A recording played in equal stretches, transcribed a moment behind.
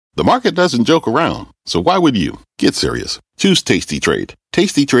The market doesn't joke around, so why would you? Get serious. Choose Tasty Trade.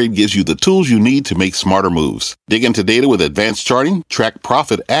 Tasty Trade gives you the tools you need to make smarter moves. Dig into data with advanced charting, track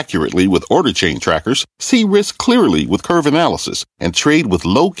profit accurately with order chain trackers, see risk clearly with curve analysis, and trade with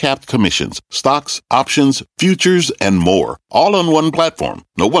low-capped commissions, stocks, options, futures, and more. All on one platform.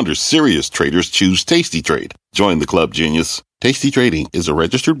 No wonder serious traders choose Tasty Trade. Join the club, genius. Tasty Trading is a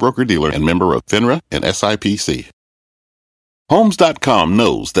registered broker-dealer and member of FINRA and SIPC. Homes.com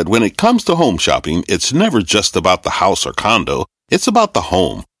knows that when it comes to home shopping, it's never just about the house or condo. It's about the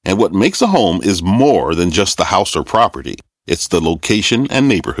home. And what makes a home is more than just the house or property. It's the location and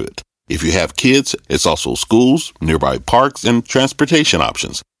neighborhood. If you have kids, it's also schools, nearby parks, and transportation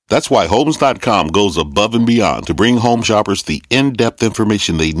options. That's why Homes.com goes above and beyond to bring home shoppers the in-depth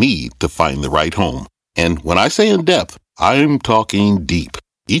information they need to find the right home. And when I say in-depth, I'm talking deep.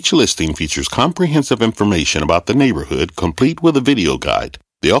 Each listing features comprehensive information about the neighborhood, complete with a video guide.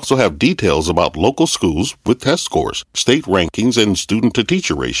 They also have details about local schools with test scores, state rankings, and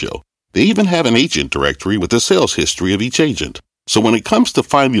student-to-teacher ratio. They even have an agent directory with the sales history of each agent. So when it comes to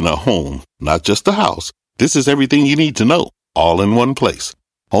finding a home, not just a house, this is everything you need to know, all in one place.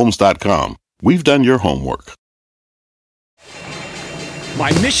 Homes.com. We've done your homework.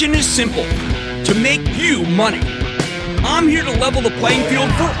 My mission is simple: to make you money. I'm here to level the playing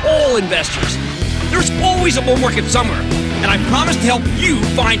field for all investors. There's always a bull market somewhere, and I promise to help you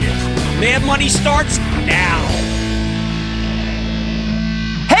find it. Mad Money starts now.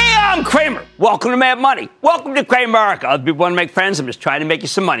 Hey, I'm Kramer. Welcome to Mad Money. Welcome to Cramerica. Other people want to make friends. I'm just trying to make you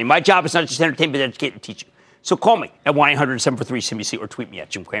some money. My job is not just entertain, but educate and teach you. So call me at 1-800-743-CNBC or tweet me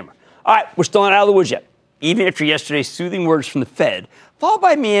at Jim Cramer. All right, we're still not out of the woods yet. Even after yesterday's soothing words from the Fed, followed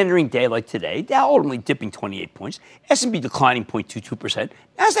by a meandering day like today, Dow ultimately dipping 28 points, S&P declining 0.22%,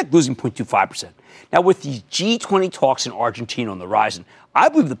 Nasdaq losing 0.25%. Now, with these G20 talks in Argentina on the horizon, I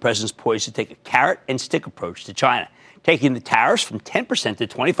believe the president's poised to take a carrot-and-stick approach to China, taking the tariffs from 10% to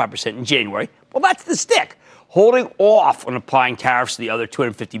 25% in January. Well, that's the stick. Holding off on applying tariffs to the other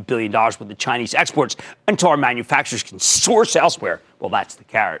 $250 billion worth of Chinese exports until our manufacturers can source elsewhere. Well, that's the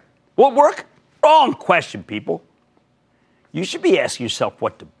carrot. Will it work? Wrong question, people. You should be asking yourself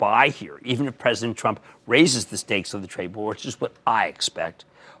what to buy here, even if President Trump raises the stakes of the trade war, which is what I expect.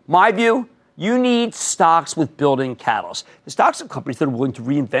 My view, you need stocks with built-in catalysts. The stocks of companies that are willing to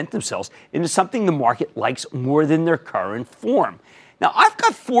reinvent themselves into something the market likes more than their current form. Now, I've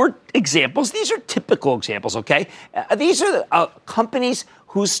got 4 examples. These are typical examples, okay? These are companies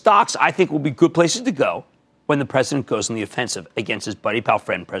whose stocks I think will be good places to go when the president goes on the offensive against his buddy pal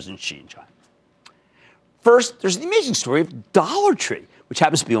friend, President Xi in China. First, there's the amazing story of Dollar Tree, which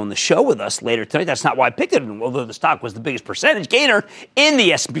happens to be on the show with us later tonight. That's not why I picked it, although the stock was the biggest percentage gainer in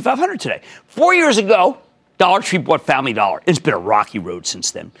the S&P 500 today. 4 years ago, Dollar Tree bought Family Dollar. It's been a rocky road since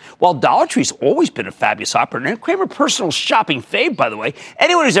then. While Dollar Tree's always been a fabulous operator, and Kramer personal shopping fave, by the way,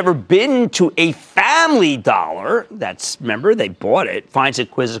 anyone who's ever been to a Family Dollar, remember, they bought it, finds it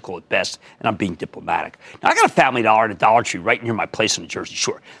quizzical at best, and I'm being diplomatic. Now, I got a Family Dollar and a Dollar Tree right near my place on the Jersey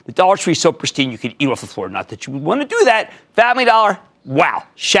Shore. The Dollar Tree is so pristine you can eat off the floor. Not that you would want to do that. Family Dollar, wow,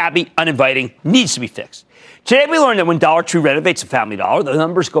 shabby, uninviting, needs to be fixed. Today, we learned that when Dollar Tree renovates a Family Dollar, the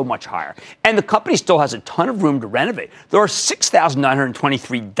numbers go much higher. And the company still has a ton of room to renovate. There are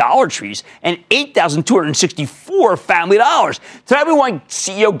 6,923 Dollar Trees and 8,264 Family Dollars. Today, we want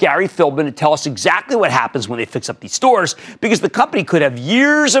CEO Gary Philbin to tell us exactly what happens when they fix up these stores, because the company could have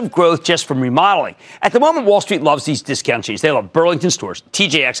years of growth just from remodeling. At the moment, Wall Street loves these discount chains. They love Burlington Stores,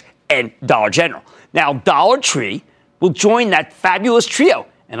 TJX, and Dollar General. Now, Dollar Tree will join that fabulous trio,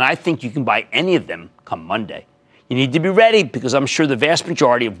 and I think you can buy any of them come Monday. You need to be ready, because I'm sure the vast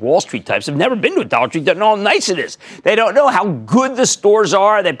majority of Wall Street types have never been to a Dollar Tree, don't know how nice it is. They don't know how good the stores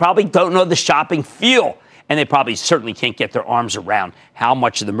are. They probably don't know the shopping feel. And they probably certainly can't get their arms around how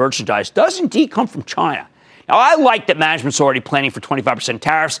much of the merchandise does indeed come from China. Now, I like that management's already planning for 25%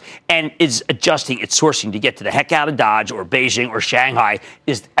 tariffs and is adjusting its sourcing to get to the heck out of Dodge or Beijing or Shanghai,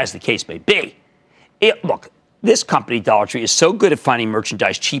 as the case may be. Look, this company, Dollar Tree, is so good at finding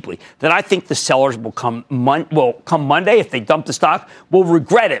merchandise cheaply that I think the sellers will come Monday, if they dump the stock, will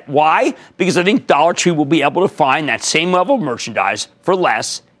regret it. Why? Because I think Dollar Tree will be able to find that same level of merchandise for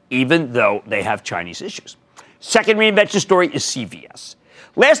less, even though they have Chinese issues. Second reinvention story is CVS.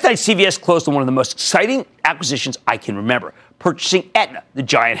 Last night, CVS closed on one of the most exciting acquisitions I can remember, purchasing Aetna, the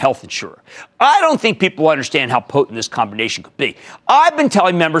giant health insurer. I don't think people understand how potent this combination could be. I've been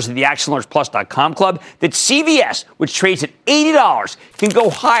telling members of the ActionAlertsPlus.com club that CVS, which trades at $80, can go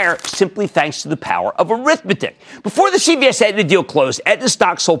higher simply thanks to the power of arithmetic. Before the CVS Aetna deal closed, Aetna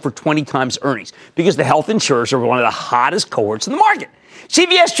stock sold for 20 times earnings because the health insurers are one of the hottest cohorts in the market.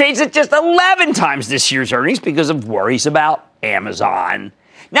 CVS trades at just 11 times this year's earnings because of worries about Amazon.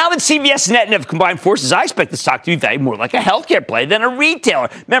 Now that CVS and Aetna have combined forces, I expect the stock to be valued more like a healthcare play than a retailer.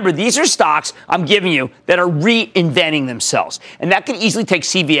 Remember, these are stocks I'm giving you that are reinventing themselves. And that could easily take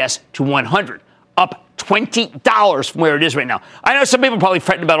CVS to 100, up $20 from where it is right now. I know some people are probably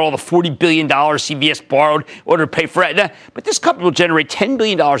fretting about all the $40 billion CVS borrowed in order to pay for Aetna, but this company will generate $10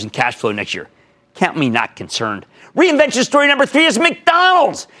 billion in cash flow next year. Count me not concerned. Reinvention story number 3 is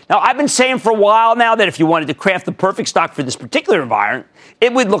McDonald's. Now, I've been saying for a while now that if you wanted to craft the perfect stock for this particular environment,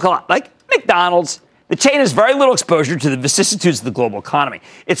 it would look a lot like McDonald's. The chain has very little exposure to the vicissitudes of the global economy.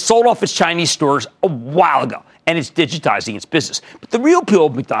 It sold off its Chinese stores a while ago, and it's digitizing its business. But the real appeal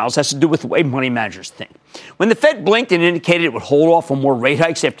of McDonald's has to do with the way money managers think. When the Fed blinked and indicated it would hold off on more rate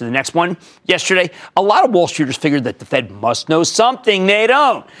hikes after the next one yesterday, a lot of Wall Streeters figured that the Fed must know something they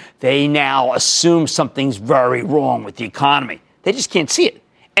don't. They now assume something's very wrong with the economy. They just can't see it.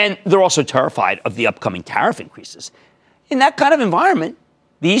 And they're also terrified of the upcoming tariff increases. In that kind of environment,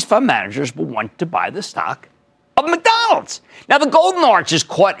 these fund managers will want to buy the stock of McDonald's. Now, the Golden Arch is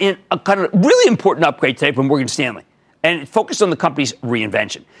caught in a kind of really important upgrade today from Morgan Stanley, and it focused on the company's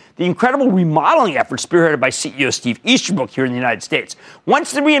reinvention. The incredible remodeling effort spearheaded by CEO Steve Easterbrook here in the United States.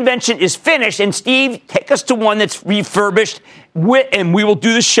 Once the reinvention is finished, and Steve, take us to one that's refurbished, and we will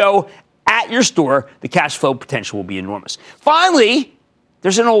do the show at your store, the cash flow potential will be enormous. Finally,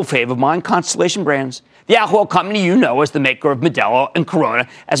 there's an old fave of mine, Constellation Brands. The alcohol company you know as the maker of Modelo and Corona,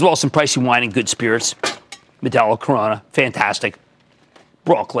 as well as some pricey wine and good spirits. Modelo, Corona, fantastic.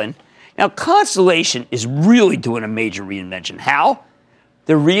 Brooklyn. Now, Constellation is really doing a major reinvention. How?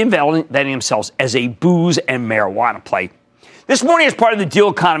 They're reinventing themselves as a booze and marijuana play. This morning, as part of the Deal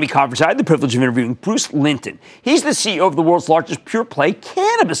Economy Conference, I had the privilege of interviewing Bruce Linton. He's the CEO of the world's largest pure-play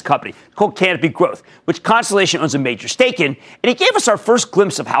cannabis company called Canopy Growth, which Constellation owns a major stake in. And he gave us our first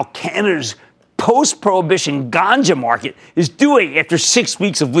glimpse of how Canada's post-prohibition ganja market is doing after 6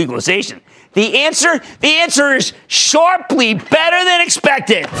 weeks of legalization. The answer is sharply better than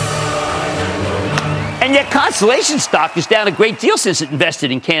expected. And yet Constellation stock is down a great deal since it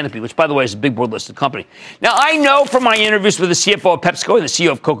invested in Canopy, which, by the way, is a big board-listed company. Now, I know from my interviews with the CFO of PepsiCo and the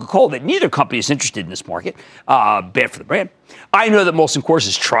CEO of Coca-Cola that neither company is interested in this market. Bad for the brand. I know that Molson Coors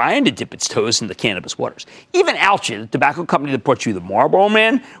is trying to dip its toes in the cannabis waters. Even Altria, the tobacco company that brought you the Marlboro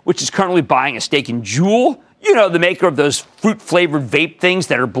Man, which is currently buying a stake in Juul, you know, the maker of those fruit-flavored vape things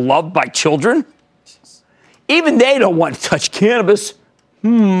that are beloved by children. Even they don't want to touch cannabis.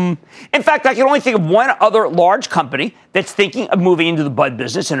 In fact, I can only think of one other large company that's thinking of moving into the bud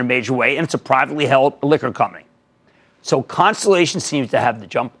business in a major way, and it's a privately held liquor company. So Constellation seems to have the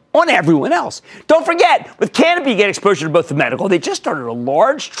jump on everyone else. Don't forget, with Canopy, you get exposure to both the medical. They just started a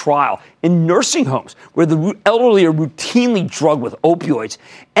large trial in nursing homes where the elderly are routinely drugged with opioids,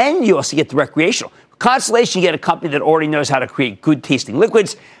 and you also get the recreational. With Constellation, you get a company that already knows how to create good-tasting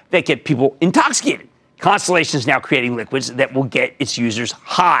liquids that get people intoxicated. Constellation is now creating liquids that will get its users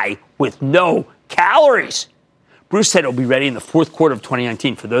high with no calories. Bruce said it'll be ready in the fourth quarter of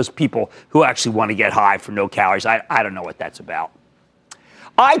 2019 for those people who actually want to get high for no calories. I don't know what that's about.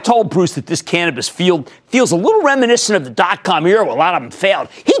 I told Bruce that this cannabis field feels a little reminiscent of the dot-com era where a lot of them failed.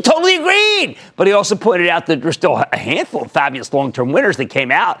 He totally agreed. But he also pointed out that there's still a handful of fabulous long-term winners that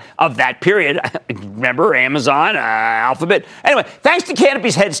came out of that period. Remember, Amazon, Alphabet. Anyway, thanks to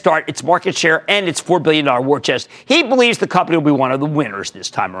Canopy's head start, its market share, and its $4 billion war chest, he believes the company will be one of the winners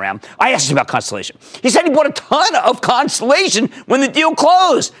this time around. I asked him about Constellation. He said he bought a ton of Constellation when the deal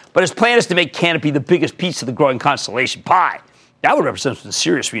closed, but his plan is to make Canopy the biggest piece of the growing Constellation pie. That would represent some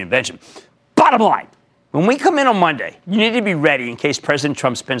serious reinvention. Bottom line, when we come in on Monday, you need to be ready in case President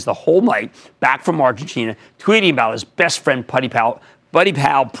Trump spends the whole night back from Argentina tweeting about his best friend, buddy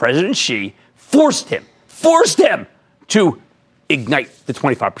pal, President Xi, forced him to ignite the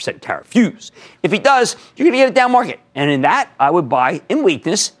 25% tariff fuse. If he does, you're going to get a down market. And in that, I would buy, in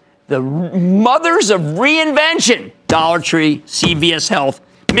weakness, the mothers of reinvention, Dollar Tree, CVS Health,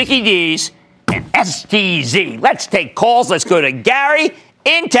 Mickey D's, and STZ. Let's take calls. Let's go to Gary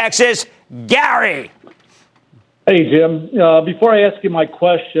in Texas. Gary. Hey, Jim. Before I ask you my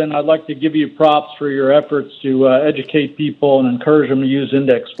question, I'd like to give you props for your efforts to educate people and encourage them to use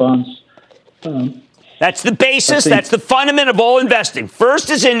index funds. That's the basis. That's the fundament of all investing. First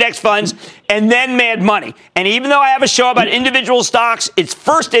is index funds and then mad money. And even though I have a show about individual stocks, it's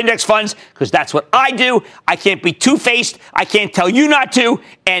first index funds because that's what I do. I can't be two-faced. I can't tell you not to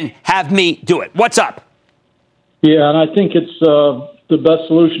and have me do it. What's up? Yeah, and I think it's the best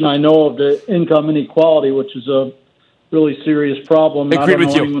solution I know of to income inequality, which is a really serious problem. I agree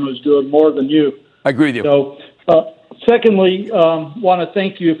with you. Anyone who's doing more than you. I agree with you. Secondly, want to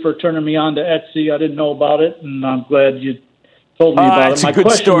thank you for turning me on to Etsy. I didn't know about it, and I'm glad you told me about it. My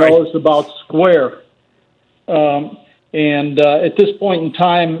question, though, is about Square. And at this point in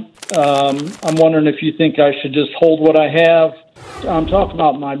time, I'm wondering if you think I should just hold what I have. I'm talking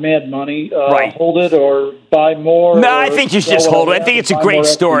about my Mad Money. Right. Hold it or buy more? No, I think you should just hold it. I think it's a great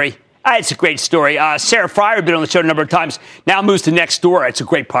story. It's a great story. Sarah Fryer has been on the show a number of times. Now moves to Nextdoor. It's a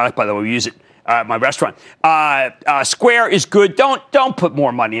great product, by the way. We use it at my restaurant. Square is good. Don't put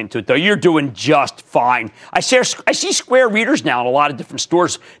more money into it, though. You're doing just fine. I see Square readers now in a lot of different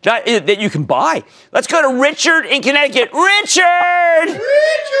stores that you can buy. Let's go to Richard in Connecticut. Richard!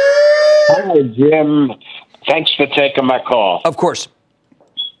 Hi, Jim. Thanks for taking my call. Of course.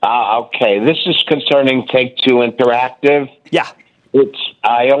 Okay, this is concerning Take-Two Interactive. Yeah.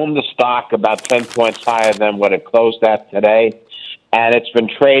 I own the stock about 10 points higher than what it closed at today, and it's been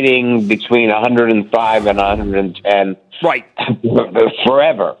trading between 105 and 110 right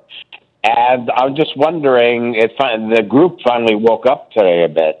forever. And I'm just wondering if the group finally woke up today a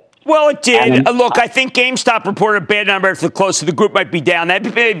bit. Well, it did. Look, I think GameStop reported a bad number. If the close to the group might be down, that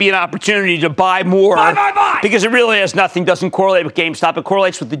may be an opportunity to buy more. Buy! Because it really has nothing, doesn't correlate with GameStop. It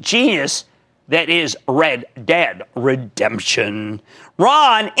correlates with the genius that is Red Dead Redemption.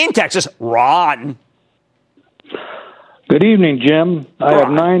 Ron in Texas. Ron. Good evening, Jim. I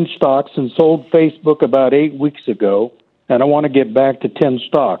have 9 stocks and sold Facebook about 8 weeks ago, and I want to get back to 10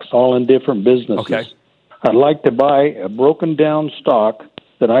 stocks, all in different businesses. Okay. I'd like to buy a broken down stock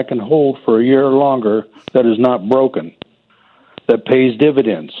that I can hold for a year or longer that is not broken, that pays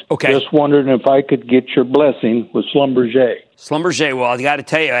dividends. Okay. Just wondering if I could get your blessing with Schlumberger. Schlumberger, well, I got to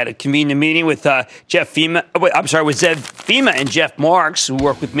tell you, I had a convenient meeting with with Zev Fema and Jeff Marks, who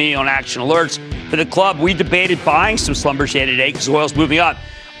work with me on Action Alerts for the club. We debated buying some Schlumberger today because oil's moving up.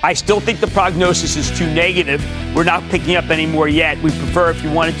 I still think the prognosis is too negative. We're not picking up any more yet. We prefer, if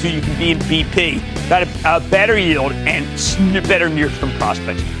you wanted to, you can be in BP. Got a better yield and better near-term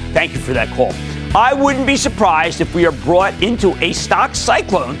prospects. Thank you for that call. I wouldn't be surprised if we are brought into a stock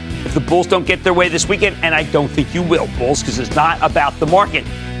cyclone if the Bulls don't get their way this weekend, and I don't think you will, Bulls, because it's not about the market.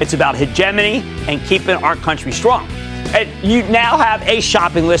 It's about hegemony and keeping our country strong. And you now have a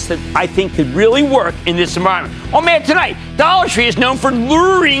shopping list that I think could really work in this environment. Oh, man, tonight, Dollar Tree is known for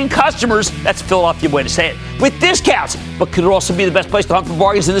luring customers, that's a Philadelphia way to say it, with discounts, but could it also be the best place to hunt for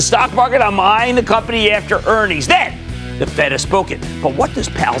bargains in the stock market? I'm eyeing the company after earnings. Then, the Fed has spoken. But what does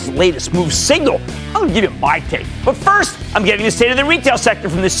Powell's latest move signal? I'm going to give you my take. But first, I'm getting the state of the retail sector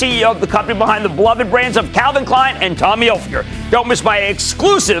from the CEO of the company behind the beloved brands of Calvin Klein and Tommy Hilfiger. Don't miss my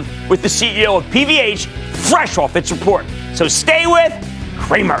exclusive with the CEO of PVH, fresh off its report. So stay with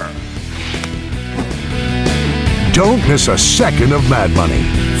Cramer. Don't miss a second of Mad Money.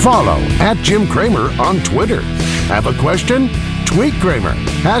 Follow @Jim Cramer on Twitter. Have a question? Tweet Cramer.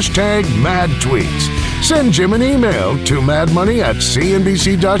 #MadTweets. Send Jim an email to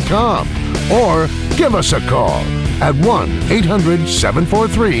madmoney@cnbc.com or give us a call at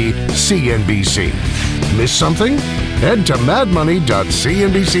 1-800-743-CNBC. Miss something? Head to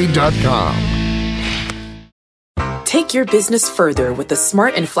madmoney.cnbc.com. Take your business further with the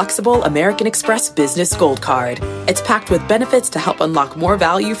smart and flexible American Express Business Gold Card. It's packed with benefits to help unlock more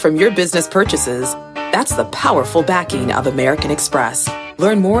value from your business purchases. That's the powerful backing of American Express.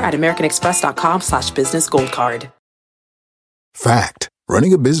 Learn more at americanexpress.com/businessgoldcard. Fact.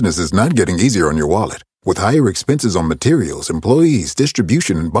 Running a business is not getting easier on your wallet. With higher expenses on materials, employees,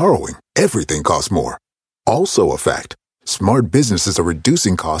 distribution, and borrowing, everything costs more. Also a fact. Smart businesses are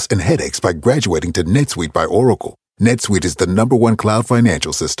reducing costs and headaches by graduating to NetSuite by Oracle. NetSuite is the #1 cloud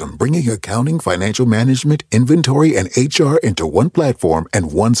financial system, bringing accounting, financial management, inventory, and HR into one platform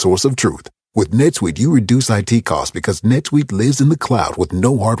and one source of truth. With NetSuite, you reduce IT costs because NetSuite lives in the cloud with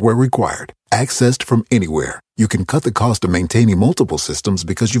no hardware required. Accessed from anywhere, you can cut the cost of maintaining multiple systems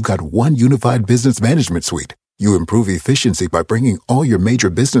because you've got one unified business management suite. You improve efficiency by bringing all your major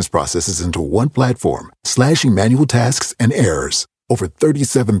business processes into one platform, slashing manual tasks and errors. Over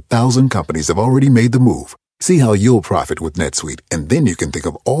 37,000 companies have already made the move. See how you'll profit with NetSuite, and then you can think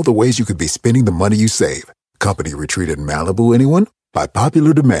of all the ways you could be spending the money you save. Company retreat in Malibu, anyone? By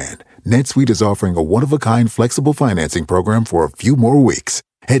popular demand, NetSuite is offering a one-of-a-kind flexible financing program for a few more weeks.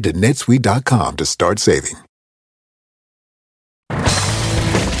 Head to netsuite.com to start saving.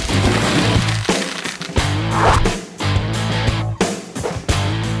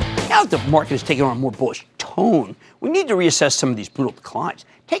 Now the market is taking on a more bullish tone. tone, we need to reassess some of these brutal declines.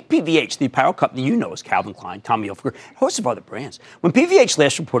 Take PVH, the apparel company you know as Calvin Klein, Tommy Hilfiger, a host of other brands. When PVH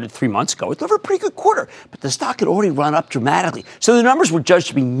last reported 3 months ago, it delivered a pretty good quarter, but the stock had already run up dramatically. So the numbers were judged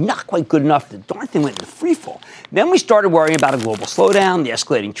to be not quite good enough. The darn thing went into free fall. Then we started worrying about a global slowdown, the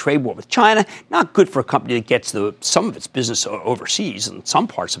escalating trade war with China. Not good for a company that gets some of its business overseas and some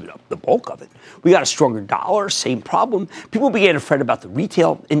parts of it, the bulk of it. We got a stronger dollar, same problem. People began to fret about the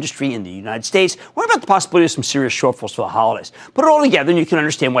retail industry in the United States. What about the possibility of some serious shortfalls for the holidays? Put it all together and you can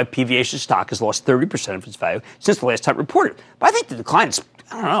understand why PVH's stock has lost 30% of its value since the last time it reported. But I think the decline is,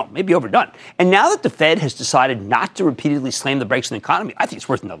 I don't know, maybe overdone. And now that the Fed has decided not to repeatedly slam the brakes on the economy, I think it's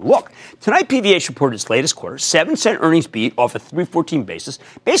worth another look. Tonight, PVH reported its latest quarter, 7-cent earnings beat off a 314 basis,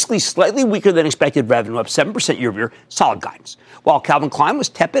 basically slightly weaker than expected revenue, up 7% year-over-year, solid guidance. While Calvin Klein was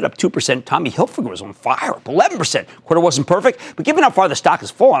tepid, up 2%, Tommy Hilfiger was on fire, up 11%. Quarter wasn't perfect, but given how far the stock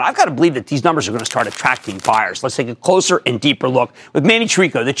has fallen, I've got to believe that these numbers are going to start attracting buyers. Let's take a closer and deeper look with Manny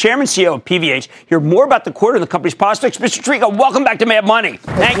Chirico, the chairman and CEO of PVH. Hear more about the quarter and the company's prospects. Mr. Chirico, welcome back to Mad Money.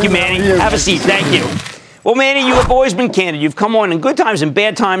 Thank you, Manny. Have a seat. Thank you. Well, Manny, you have always been candid. You've come on in good times and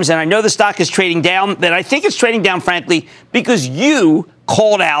bad times, and I know the stock is trading down. That I think it's trading down, frankly, because you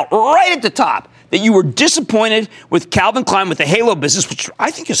called out right at the top that you were disappointed with Calvin Klein with the Halo business, which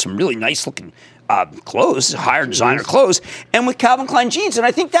I think is some really nice-looking clothes, higher designer clothes, and with Calvin Klein jeans. And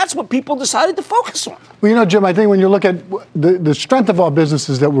I think that's what people decided to focus on. Well, Jim, I think when you look at the strength of our business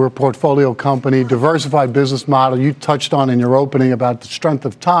is that we're a portfolio company, diversified business model. You touched on in your opening about the strength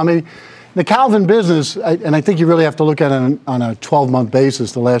of Tommy. The Calvin business, and I think you really have to look at it on a 12-month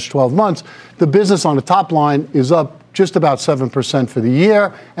basis, the last 12 months, the business on the top line is up just about 7% for the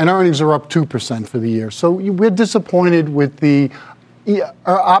year, and earnings are up 2% for the year. So we're disappointed with the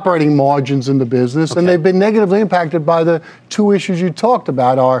operating margins in the business, and they've been negatively impacted by the two issues you talked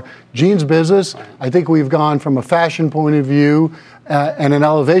about. Our jeans business, I think we've gone from a fashion point of view and an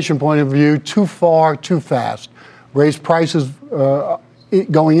elevation point of view too far, too fast. Raised prices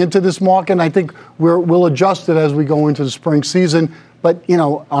going into this market, and I think we'll adjust it as we go into the spring season. But,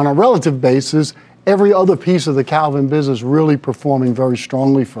 on a relative basis, every other piece of the Calvin business really performing very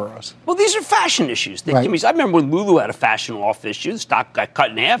strongly for us. Well, these are fashion issues. Right. I remember when Lulu had a fashion off issue, the stock got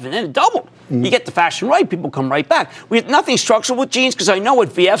cut in half and then it doubled. Mm-hmm. You get the fashion right, people come right back. We have nothing structural with jeans because I know what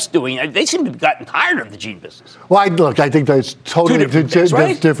VF's doing. They seem to have gotten tired of the jean business. Well, I think that's totally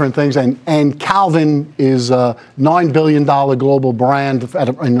different things. And Calvin is a $9 billion global brand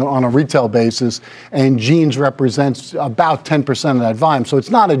on a retail basis, and jeans represents about 10% of that volume. So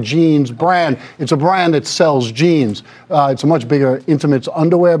it's not a jeans brand. It's a brand that sells jeans. It's a much bigger intimates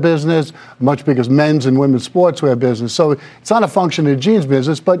underwear business, much bigger men's and women's sportswear business. So it's not a function of the jeans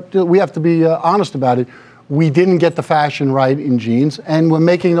business, but we have to be honest about it. We didn't get the fashion right in jeans, and we're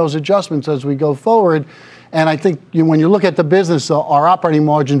making those adjustments as we go forward. And I think when you look at the business, our operating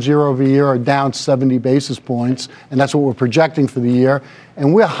margins year over year are down 70 basis points, and that's what we're projecting for the year.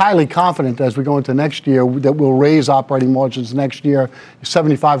 And we're highly confident as we go into next year that we'll raise operating margins next year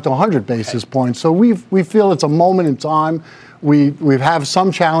 75 to 100 basis points. So we feel it's a moment in time. We have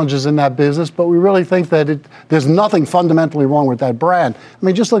some challenges in that business, but we really think that there's nothing fundamentally wrong with that brand. I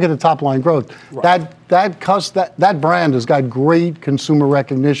mean, just look at the top line growth. Right. That brand has got great consumer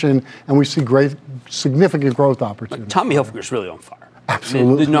recognition, and we see great, significant growth opportunities. Tommy Hilfiger is really on fire.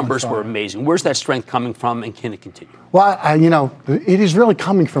 Absolutely. The numbers were amazing. Where's that strength coming from, and can it continue? Well, it is really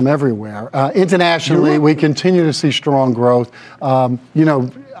coming from everywhere. Internationally, we continue to see strong growth.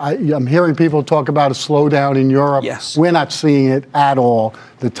 I'm hearing people talk about a slowdown in Europe. Yes. We're not seeing it at all.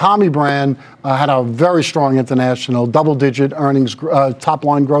 The Tommy brand had a very strong international double-digit earnings,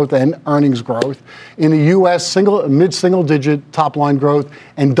 top-line growth and earnings growth. In the U.S., mid-single-digit top-line growth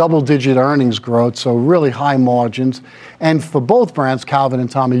and double-digit earnings growth, so really high margins. And for both brands, Calvin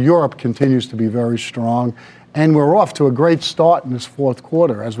and Tommy, Europe continues to be very strong. And we're off to a great start in this fourth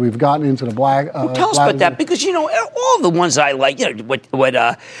quarter as we've gotten into the black. Tell us about that, because all the ones I like, what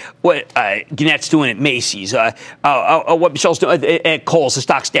Gannett's doing at Macy's, what Michelle's doing at Kohl's, the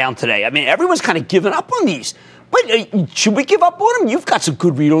stock's down today. I mean, everyone's kind of given up on these. But should we give up on them? You've got some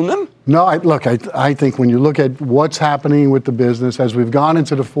good read on them. No, I think when you look at what's happening with the business as we've gone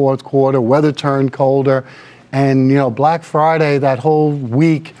into the fourth quarter, weather turned colder. And, Black Friday, that whole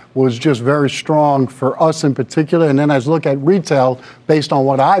week was just very strong for us in particular. And then as I look at retail, based on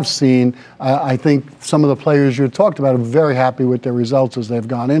what I've seen, I think some of the players you talked about are very happy with their results as they've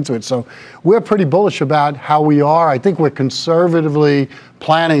gone into it. So we're pretty bullish about how we are. I think we're conservatively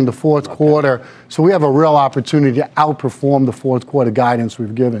planning the fourth quarter. So we have a real opportunity to outperform the fourth quarter guidance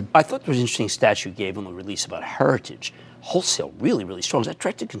we've given. I thought there was an interesting stat you gave on the release about Heritage. Wholesale really, really strong. Is that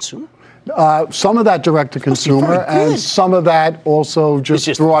direct to consumer? Some of that direct to consumer, and some of that also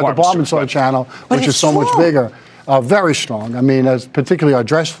just through our department store channel, which is so much bigger. Very strong. I mean, as particularly our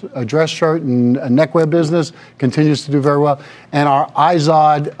dress shirt and neckwear business continues to do very well, and our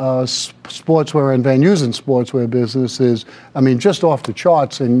Izod sportswear and Van Heusen sportswear business is, I mean, just off the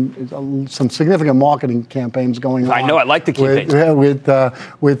charts, and some significant marketing campaigns going on. I know, I like the campaigns.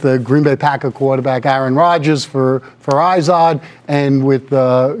 With the Green Bay Packer quarterback Aaron Rodgers for Izod, and with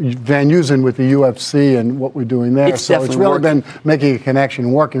Van Heusen with the UFC and what we're doing there. It's really been making a connection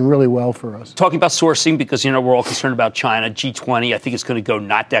and working really well for us. Talking about sourcing, because, you know, we're all concerned about China. G20, I think it's going to go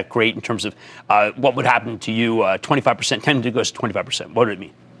not that great in terms of what would happen to you. 25%, tended to go to 25%. What did it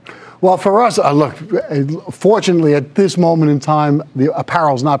mean? Well, for us, look, fortunately, at this moment in time, the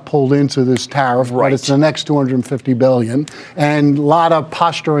apparel's not pulled into this tariff, but it's the next $250 billion, and a lot of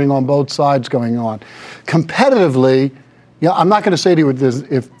posturing on both sides going on. Competitively, I'm not going to say to you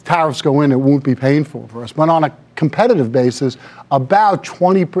if tariffs go in, it won't be painful for us, but on a competitive basis, about a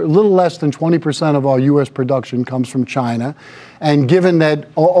little less than 20% of our U.S. production comes from China. And given that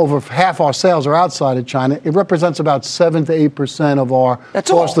over half our sales are outside of China, it represents about 7 to 8% of our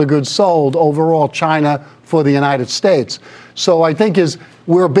cost of goods sold overall China for the United States. So I think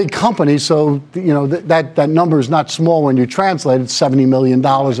we're a big company, so that number is not small when you translate it. It's $70 million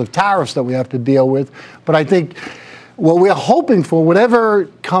of tariffs that we have to deal with. But I think what we're hoping for, whatever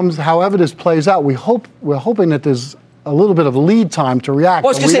comes, however this plays out, we're hoping that there's a little bit of lead time to react.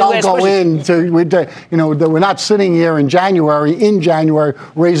 Well, we don't go we're not sitting here in January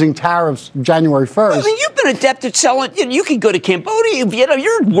raising tariffs January 1st. I mean, you've been adept at selling. You can go to Cambodia, Vietnam.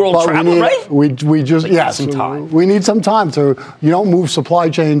 You're a world traveler, right? We need some time you don't move supply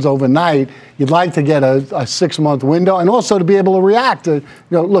chains overnight. You'd like to get a 6-month window, and also to be able to react to,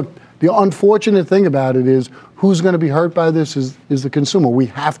 look, the unfortunate thing about it is who's going to be hurt by this is the consumer. We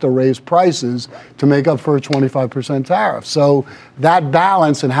have to raise prices to make up for a 25% tariff. So that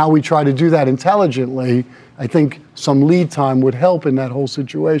balance and how we try to do that intelligently, I think some lead time would help in that whole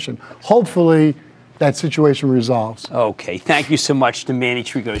situation. Hopefully that situation resolves. Okay. Thank you so much to Manny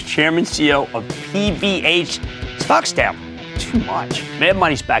Chirico, Chairman, CEO of PVH. Stock's down too much. Mad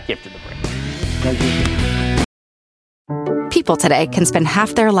Money's back after the break. Thank you. People today can spend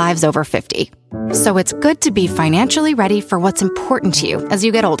half their lives over 50. So it's good to be financially ready for what's important to you as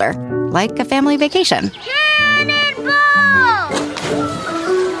you get older, like a family vacation.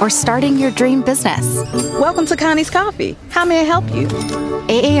 Or starting your dream business. Welcome to Connie's Coffee. How may I help you?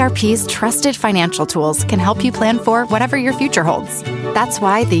 AARP's trusted financial tools can help you plan for whatever your future holds. That's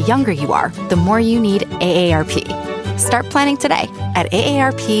why the younger you are, the more you need AARP. Start planning today at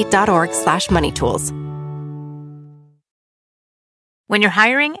aarp.org/moneytools. When you're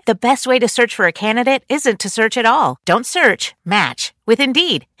hiring, the best way to search for a candidate isn't to search at all. Don't search, match with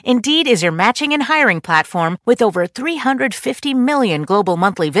Indeed. Indeed is your matching and hiring platform with over 350 million global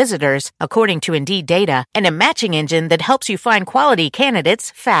monthly visitors, according to Indeed data, and a matching engine that helps you find quality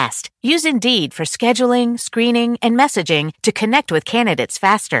candidates fast. Use Indeed for scheduling, screening, and messaging to connect with candidates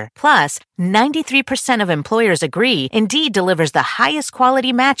faster. Plus, 93% of employers agree Indeed delivers the highest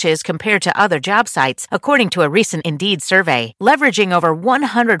quality matches compared to other job sites, according to a recent Indeed survey. Leveraging over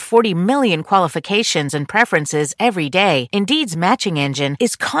 140 million qualifications and preferences every day, Indeed's matching engine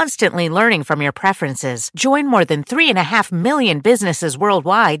is constantly learning from your preferences. Join more than 3.5 million businesses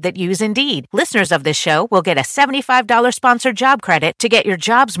worldwide that use Indeed. Listeners of this show will get a $75 sponsored job credit to get your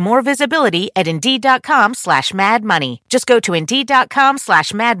jobs more visibility at Indeed.com/madmoney. Just go to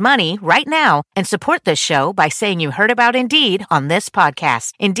Indeed.com/madmoney right now and support this show by saying you heard about Indeed on this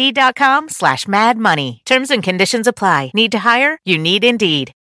podcast. Indeed.com/madmoney. Terms and conditions apply. Need to hire? You need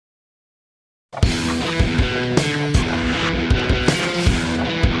Indeed.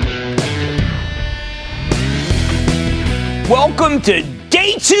 Welcome to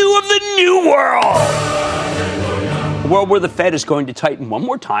day 2 of the new world. A world where the Fed is going to tighten one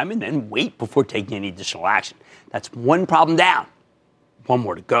more time and then wait before taking any additional action. That's one problem down. One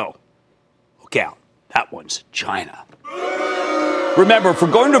more to go. Look out. That one's China. Remember, if we're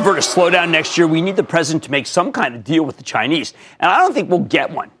going to avert a slowdown next year, we need the president to make some kind of deal with the Chinese. And I don't think we'll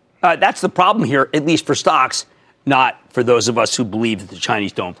get one. That's the problem here, at least for stocks, not for those of us who believe that the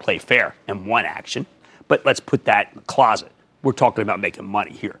Chinese don't play fair and want action. But let's put that in the closet. We're talking about making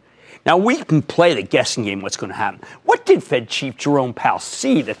money here. Now, we can play the guessing game what's going to happen. What did Fed Chief Jerome Powell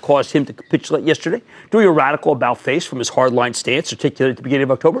see that caused him to capitulate yesterday? Doing a radical about-face from his hardline stance articulated at the beginning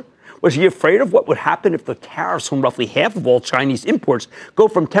of October? Was he afraid of what would happen if the tariffs on roughly half of all Chinese imports go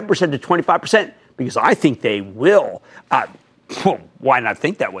from 10% to 25%? Because I think they will. Why not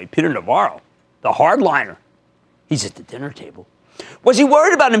think that way? Peter Navarro, the hardliner, he's at the dinner table. Was he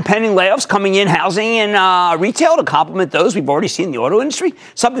worried about impending layoffs coming in housing and retail to complement those we've already seen in the auto industry?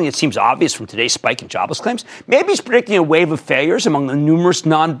 Something that seems obvious from today's spike in jobless claims. Maybe he's predicting a wave of failures among the numerous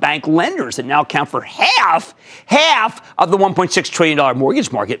non-bank lenders that now account for half of the $1.6 trillion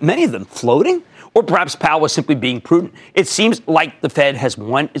mortgage market, many of them floating. Or perhaps Powell was simply being prudent. It seems like the Fed has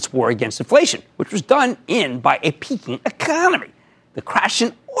won its war against inflation, which was done in by a peaking economy, the crash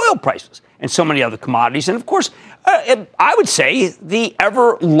in oil prices, and so many other commodities. And, of course, I would say the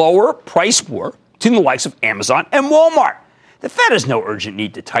ever lower price war to the likes of Amazon and Walmart. The Fed has no urgent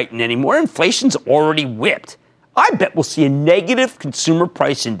need to tighten anymore. Inflation's already whipped. I bet we'll see a negative consumer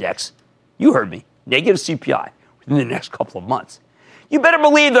price index, you heard me, negative CPI, within the next couple of months. You better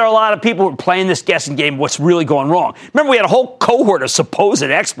believe there are a lot of people who are playing this guessing game of what's really going wrong. Remember, we had a whole cohort of supposed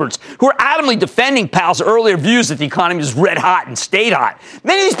experts who are adamantly defending Powell's earlier views that the economy is red hot and stayed hot.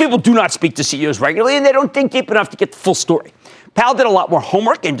 Many of these people do not speak to CEOs regularly, and they don't think deep enough to get the full story. Powell did a lot more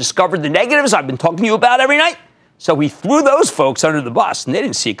homework and discovered the negatives I've been talking to you about every night. So he threw those folks under the bus, and they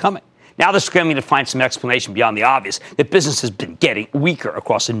didn't see it coming. Now they're scrambling to find some explanation beyond the obvious that business has been getting weaker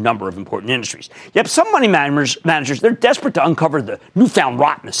across a number of important industries. Yet some money managers, they're desperate to uncover the newfound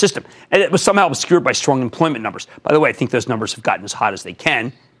rot in the system, and it was somehow obscured by strong employment numbers. By the way, I think those numbers have gotten as hot as they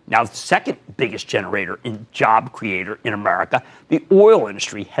can. Now, the second biggest generator and job creator in America, the oil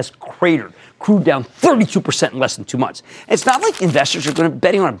industry, has cratered, crude down 32% in less than 2 months. And it's not like investors are going to be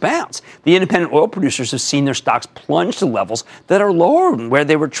betting on a bounce. The independent oil producers have seen their stocks plunge to levels that are lower than where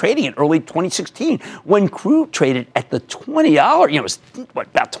they were trading in early 2016, when crude traded at the $20, it was,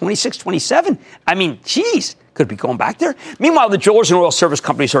 about 26, 27? I mean, geez. Could be going back there. Meanwhile, the jewelers and oil service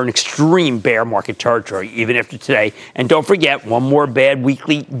companies are in extreme bear market territory, even after today. And don't forget, one more bad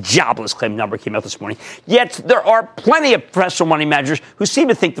weekly jobless claim number came out this morning. Yet there are plenty of professional money managers who seem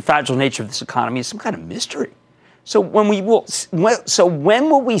to think the fragile nature of this economy is some kind of mystery. So when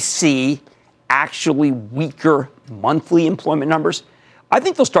will we see actually weaker monthly employment numbers? I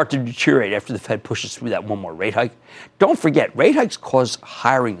think they'll start to deteriorate after the Fed pushes through that one more rate hike. Don't forget, rate hikes cause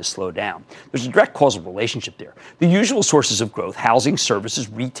hiring to slow down. There's a direct causal relationship there. The usual sources of growth, housing, services,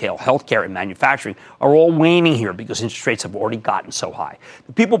 retail, healthcare, and manufacturing, are all waning here because interest rates have already gotten so high.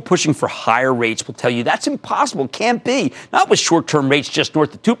 The people pushing for higher rates will tell you that's impossible, can't be. Not with short-term rates just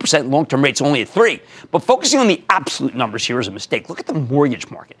north of 2% and long-term rates only at 3%. But focusing on the absolute numbers here is a mistake. Look at the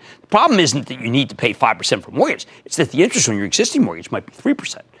mortgage market. The problem isn't that you need to pay 5% for mortgage. It's that the interest on your existing mortgage might be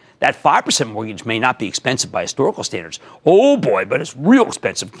 3%. That 5% mortgage may not be expensive by historical standards. Oh, boy, but it's real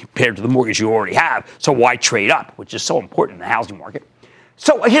expensive compared to the mortgage you already have. So why trade up, which is so important in the housing market?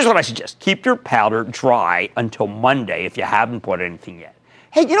 So here's what I suggest. Keep your powder dry until Monday if you haven't bought anything yet.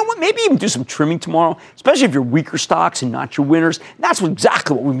 Hey, you know what? Maybe even do some trimming tomorrow, especially if you're weaker stocks and not your winners. And that's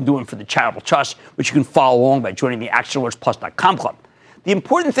exactly what we've been doing for the Charitable Trust, which you can follow along by joining the ActionAlertsPlus.com club. The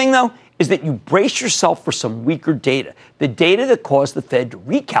important thing, though, is that you brace yourself for some weaker data, the data that caused the Fed to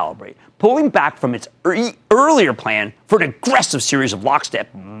recalibrate, pulling back from its earlier plan for an aggressive series of lockstep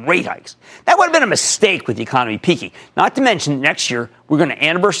rate hikes. That would have been a mistake with the economy peaking. Not to mention, next year, we're going to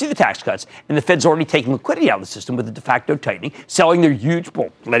anniversary the tax cuts, and the Fed's already taking liquidity out of the system with the de facto tightening, selling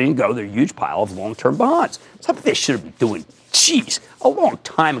letting go their huge pile of long-term bonds. Something they should have been doing, a long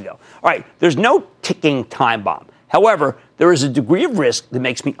time ago. All right, there's no ticking time bomb. However, there is a degree of risk that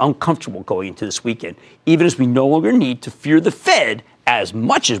makes me uncomfortable going into this weekend, even as we no longer need to fear the Fed as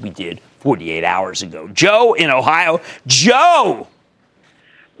much as we did 48 hours ago. Joe in Ohio. Joe!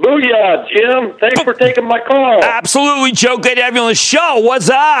 Booyah, Jim. Thanks for taking my call. Absolutely, Joe. Good to have you on the show. What's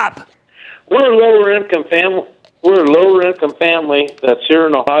up? We're a lower income family that's here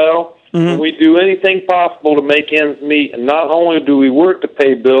in Ohio. Mm-hmm. We do anything possible to make ends meet. And not only do we work to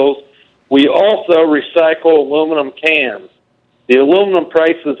pay bills, we also recycle aluminum cans. The aluminum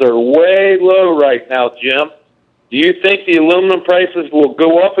prices are way low right now, Jim. Do you think the aluminum prices will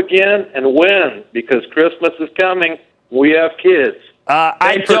go up again, and when? Because Christmas is coming. We have kids.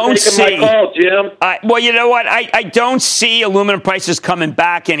 I don't see. My call, Jim. Well, you know what? I don't see aluminum prices coming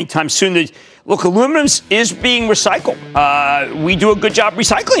back anytime soon. Look, aluminum is being recycled. We do a good job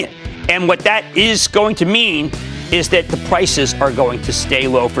recycling it. And what that is going to mean is that the prices are going to stay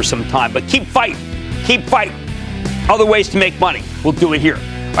low for some time. But keep fighting. Keep fighting. Other ways to make money. We'll do it here.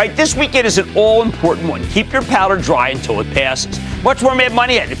 All right, this weekend is an all-important one. Keep your powder dry until it passes. Much more Mad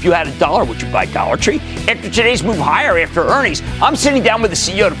Money at. If you had $1, would you buy Dollar Tree? After today's move higher after earnings, I'm sitting down with the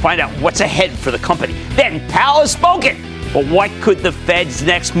CEO to find out what's ahead for the company. Then Powell has spoken. But what could the Fed's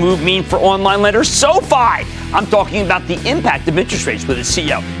next move mean for online lenders SoFi? I'm talking about the impact of interest rates with its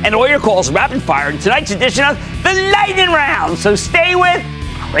CEO. And all your calls rapid fire in tonight's edition of the Lightning Round. So stay with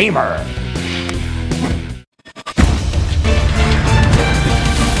Cramer.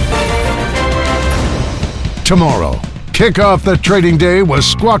 tomorrow. Kick off the trading day with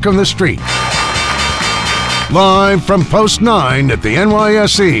Squawk on the Street. Live from Post 9 at the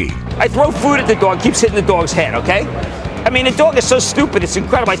NYSE. I throw food at the dog, keeps hitting the dog's head, okay? I mean, the dog is so stupid, it's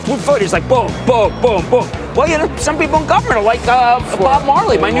incredible. I threw food, it's like boom, boom, boom, boom. Well, you know, some people in government are like Bob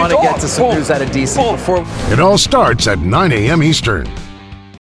Marley, my new dog. I want to get to some news out of D.C. before. It all starts at 9 a.m. Eastern.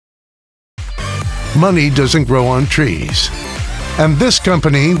 Money doesn't grow on trees. And this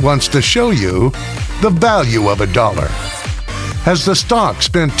company wants to show you the value of $1. Has the stock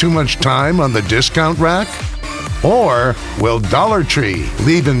spent too much time on the discount rack? Or will Dollar Tree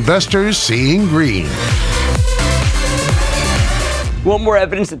leave investors seeing green? Want more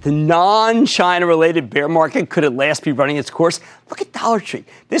evidence that the non-China related bear market could at last be running its course? Look at Dollar Tree.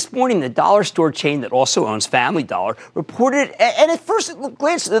 This morning, the dollar store chain that also owns Family Dollar reported, and at first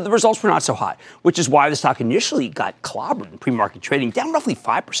glance, the results were not so hot, which is why the stock initially got clobbered in pre-market trading, down roughly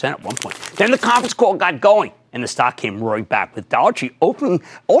 5% at one point. Then the conference call got going, and the stock came roaring back, with Dollar Tree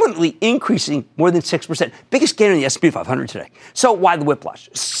ultimately increasing more than 6%. Biggest gain in the S&P 500 today. So why the whiplash?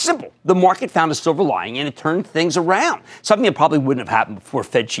 Simple. The market found a silver lining, and it turned things around. Something that probably wouldn't have happened before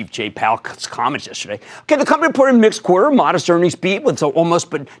Fed Chief Jay Powell's comments yesterday. Okay, the company reported a mixed quarter, modest earnings beat with almost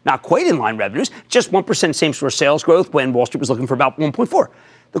but not quite in line revenues, just 1% same-store sales growth when Wall Street was looking for about 1.4%.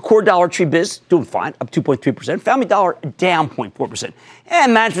 The core Dollar Tree biz doing fine, up 2.3%. Family Dollar down 0.4%.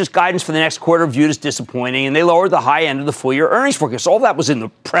 And management's guidance for the next quarter viewed as disappointing, and they lowered the high end of the full-year earnings forecast. All that was in the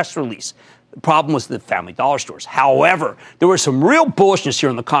press release. The problem was the Family Dollar stores. However, there was some real bullishness here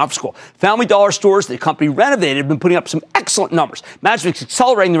in the conference call. Family Dollar stores the company renovated have been putting up some excellent numbers. Management's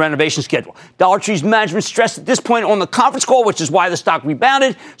accelerating the renovation schedule. Dollar Tree's management stressed at this point on the conference call, which is why the stock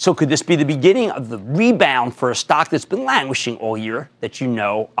rebounded. So could this be the beginning of the rebound for a stock that's been languishing all year that you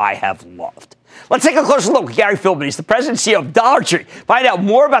know I have loved? Let's take a closer look at Gary Philbin. He's the president and CEO of Dollar Tree. Find out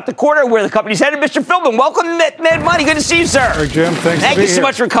more about the quarter, where the company's headed. Mr. Philbin, welcome to Mad Money. Good to see you, sir. Hey, Jim. Thank you so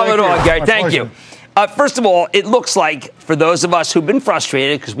much for coming on, Gary. Thank you. First of all, it looks like for those of us who've been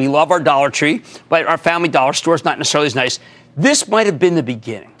frustrated because we love our Dollar Tree, but our Family Dollar store is not necessarily as nice, this might have been the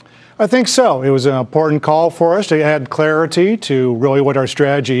beginning. I think so. It was an important call for us to add clarity to really what our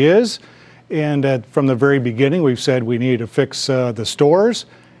strategy is. And from the very beginning, we've said we need to fix the stores.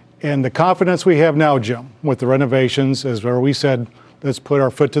 And the confidence we have now, Jim, with the renovations is where we said, let's put our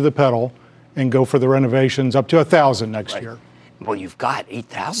foot to the pedal and go for the renovations up to 1,000 next year. Well, you've got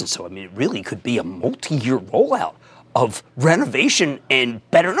 8,000, so I mean, it really could be a multi-year rollout of renovation and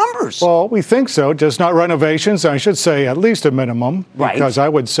better numbers. Well, we think so, just not renovations. I should say at least a minimum, because I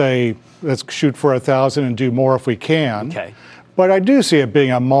would say let's shoot for 1,000 and do more if we can. Okay. But I do see it being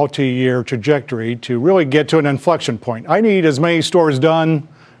a multi-year trajectory to really get to an inflection point. I need as many stores done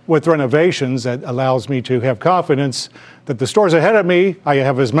with renovations that allows me to have confidence that the stores ahead of me, I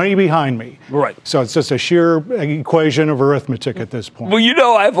have as many behind me. Right. So it's just a sheer equation of arithmetic at this point. Well, you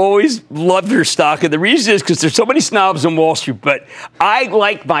know, I've always loved your stock, and the reason is because there's so many snobs on Wall Street, but I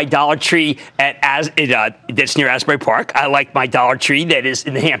like my Dollar Tree that's near Asbury Park. I like my Dollar Tree that is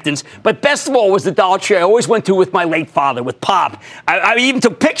in the Hamptons. But best of all was the Dollar Tree I always went to with my late father, with Pop. I even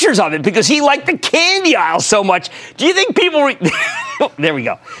took pictures of it because he liked the candy aisle so much. Do you think people... There we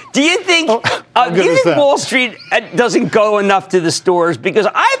go. Do you think Wall Street doesn't go enough to the stores? Because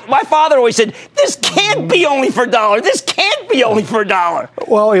my father always said, this can't be only for $1. This can't be only for $1.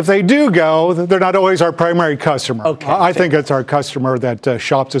 Well, if they do go, they're not always our primary customer. Okay, I think it's our customer that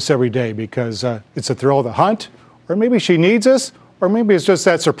shops us every day because it's a thrill of the hunt, or maybe she needs us, or maybe it's just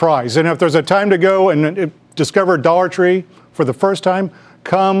that surprise. And if there's a time to go and discover Dollar Tree for the first time,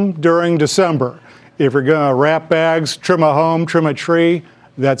 come during December. If you're going to wrap bags, trim a home, trim a tree,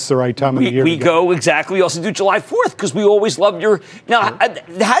 that's the right time of the year. We go exactly. We also do July 4th because we always love your. Now,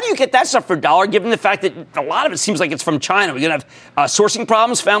 how do you get that stuff for $1? Given the fact that a lot of it seems like it's from China, we're gonna have sourcing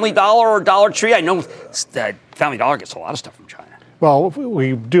problems. Family Dollar or Dollar Tree. I know that Family Dollar gets a lot of stuff from China. Well,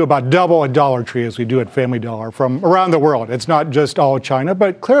 we do about double at Dollar Tree as we do at Family Dollar from around the world. It's not just all China,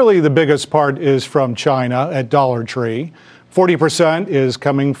 but clearly the biggest part is from China at Dollar Tree. 40% is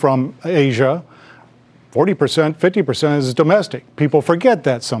coming from Asia. 40%, 50% is domestic. People forget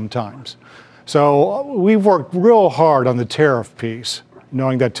that sometimes. So we've worked real hard on the tariff piece,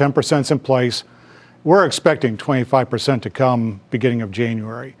 knowing that 10% is in place. We're expecting 25% to come beginning of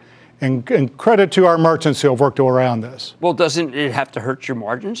January. And credit to our merchants who have worked around this. Well, doesn't it have to hurt your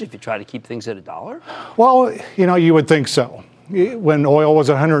margins if you try to keep things at $1? Well, you would think so. When oil was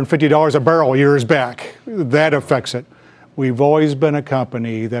 $150 a barrel years back, that affects it. We've always been a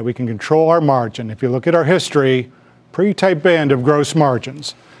company that we can control our margin. If you look at our history, pretty tight band of gross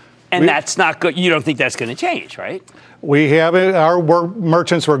margins. And that's not good. You don't think that's going to change, right? We have it. Our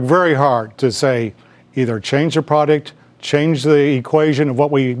merchants work very hard to say, either change the product, change the equation of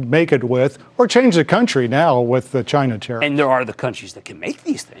what we make it with, or change the country now with the China tariff. And there are the countries that can make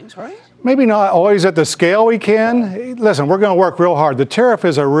these things, right? Maybe not always at the scale we can. Listen, we're going to work real hard. The tariff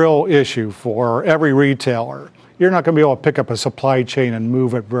is a real issue for every retailer. You're not going to be able to pick up a supply chain and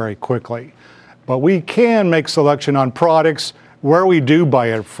move it very quickly. But we can make selection on products, where we do buy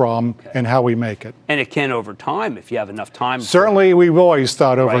it from, and how we make it. And it can over time if you have enough time. Certainly, we've always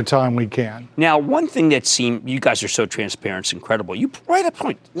thought over time we can. Now, one thing that seemed, you guys are so transparent, it's incredible. You right up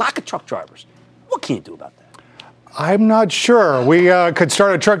point, lack of truck drivers. What can you do about that? I'm not sure. We could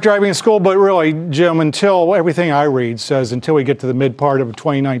start a truck driving school, but really, Jim, until everything I read says until we get to the mid part of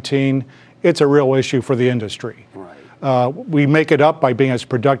 2019, it's a real issue for the industry. We make it up by being as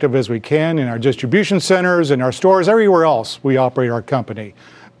productive as we can in our distribution centers, in our stores, everywhere else we operate our company.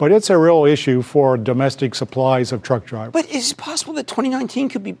 But it's a real issue for domestic supplies of truck drivers. But is it possible that 2019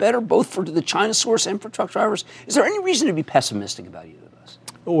 could be better both for the China source and for truck drivers? Is there any reason to be pessimistic about either of us?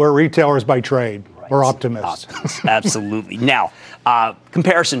 We're retailers by trade. We're optimists. Absolutely. Now,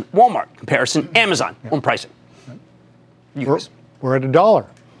 comparison Walmart, comparison Amazon on pricing. We're at $1.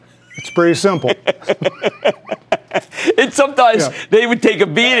 It's pretty simple. And sometimes they would take a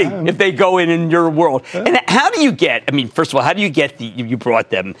beating if they go in your world. And how do you get, I mean, first of all, how do you get you brought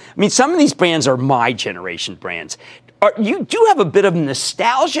them? I mean, some of these brands are my generation brands. You do have a bit of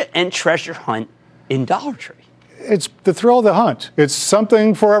nostalgia and treasure hunt in Dollar Tree. It's the thrill of the hunt. It's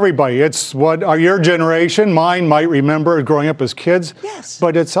something for everybody. It's what your generation, mine, might remember growing up as kids. Yes.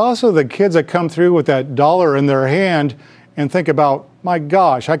 But it's also the kids that come through with that dollar in their hand and think about, my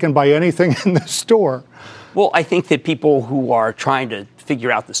gosh, I can buy anything in the store. Well, I think that people who are trying to figure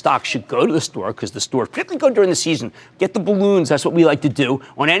out the stock should go to the store, because the store, particularly go during the season, get the balloons. That's what we like to do.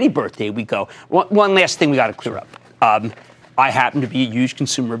 On any birthday, we go. One last thing we got to clear up. I happen to be a huge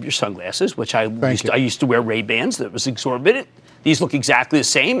consumer of your sunglasses, which I used to wear Ray-Bans. That was exorbitant. These look exactly the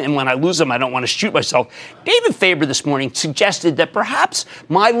same, and when I lose them, I don't want to shoot myself. David Faber this morning suggested that perhaps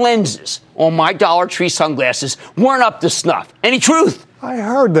my lenses on my Dollar Tree sunglasses weren't up to snuff. Any truth? I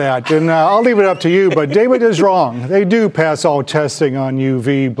heard that, and I'll leave it up to you, but David is wrong. They do pass all testing on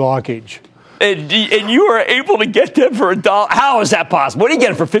UV blockage. And you are able to get them for $1. How is that possible? What do you get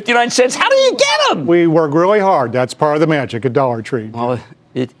them for, 59 cents? How do you get them? We work really hard. That's part of the magic at Dollar Tree. Well,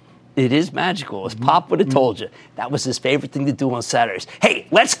 it is magical, as Pop would have told you. That was his favorite thing to do on Saturdays. Hey,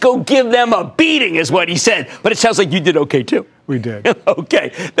 let's go give them a beating, is what he said. But it sounds like you did okay, too. We did.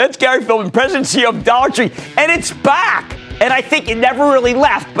 Okay. That's Gary Philbin, President and CEO of Dollar Tree. And it's back. And I think it never really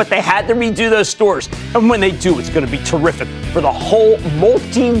left, but they had to redo those stores. And when they do, it's going to be terrific for the whole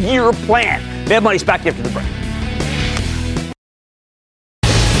multi-year plan. Mad Money's back after the break.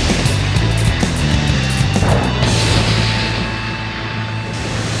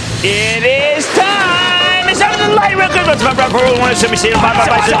 It is time! It's time for the light record. What's my brother?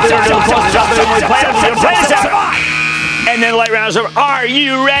 And then the light round is over. Are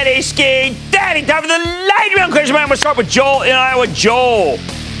you ready, Ski Daddy? Time for the light round question. I'm going to start with Joel in Iowa. Joel.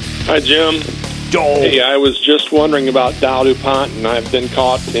 Hi, Jim. Joel. Hey, I was just wondering about Dow DuPont, and I've been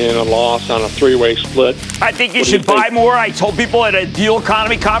caught in a loss on a three-way split. I think you should buy more. I told people at a Deal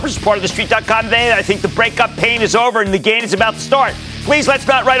Economy conference, part of the Street.com today, that I think the breakup pain is over and the gain is about to start. Please, let's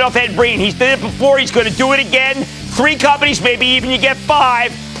not write off Ed Breen. He's did it before. He's going to do it again. 3 companies, maybe even you get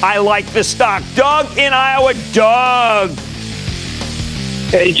 5. I like the stock. Doug in Iowa. Doug.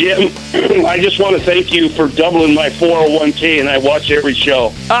 Hey, Jim. I just want to thank you for doubling my 401k, and I watch every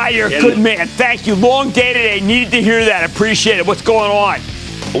show. You're a good man. Thank you. Long day today. Needed to hear that. Appreciate it. What's going on?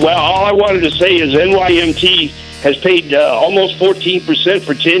 Well, all I wanted to say is NYMT has paid almost 14%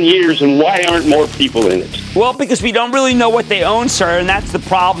 for 10 years, and why aren't more people in it? Well, because we don't really know what they own, sir, and that's the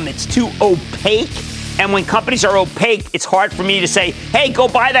problem. It's too opaque. And when companies are opaque, it's hard for me to say, hey, go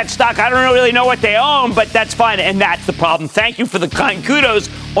buy that stock. I don't really know what they own, but that's fine. And that's the problem. Thank you for the kind kudos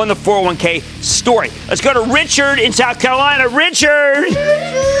on the 401k story. Let's go to Richard in South Carolina. Richard!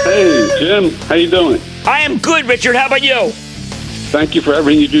 Hey, Jim. How you doing? I am good, Richard. How about you? Thank you for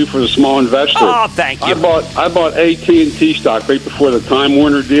everything you do for the small investor. Oh, thank you. I bought AT&T stock right before the Time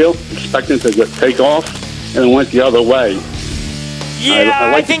Warner deal, expecting it to take off, and it went the other way. Yeah,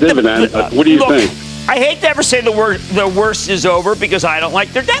 I like think the dividend. What do you think? I hate to ever say the worst is over because I don't like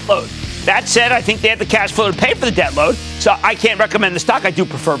their debt load. That said, I think they have the cash flow to pay for the debt load, so I can't recommend the stock. I do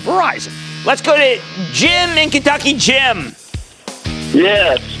prefer Verizon. Let's go to Jim in Kentucky. Jim.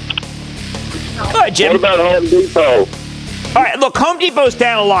 Yes. Go ahead, Jim. What about Home Depot? All right, look, Home Depot's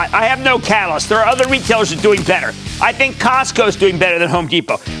down a lot. I have no catalyst. There are other retailers that are doing better. I think Costco's doing better than Home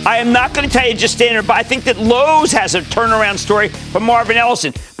Depot. I am not going to tell you just standard, but I think that Lowe's has a turnaround story from Marvin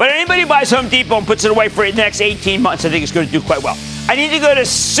Ellison. But anybody who buys Home Depot and puts it away for the next 18 months, I think it's going to do quite well. I need to go to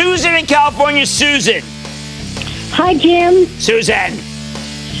Susan in California. Susan. Hi, Jim. Susan.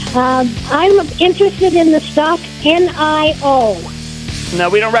 I'm interested in the stock NIO. No,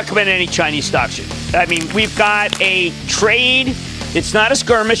 we don't recommend any Chinese stocks. I mean, we've got a trade. It's not a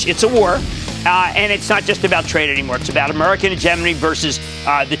skirmish. It's a war. And it's not just about trade anymore. It's about American hegemony versus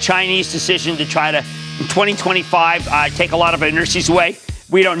the Chinese decision to try to, in 2025, take a lot of industries away.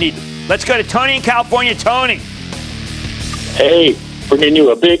 We don't need them. Let's go to Tony in California. Tony. Hey, bringing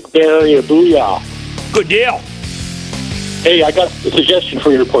you a big Bay Area booyah. Good deal. Hey, I got a suggestion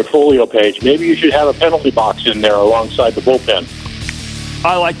for your portfolio page. Maybe you should have a penalty box in there alongside the bullpen.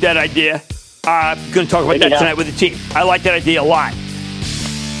 I like that idea. I'm going to talk about that tonight with the team. I like that idea a lot.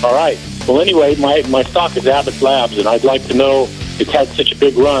 All right. Well, anyway, my stock is Abbott Labs, and I'd like to know, it's had such a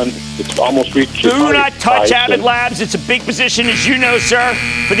big run. It's almost reached Do not touch Abbott Labs. It's a big position, as you know, sir.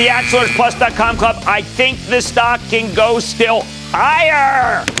 For the AxelRersPlus.com club, I think the stock can go still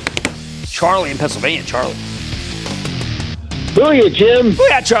higher. Charlie in Pennsylvania. Charlie. Booyah, Jim.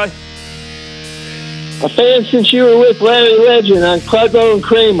 Booyah, Charlie. A fan since you were with Larry Legend on Kudlow and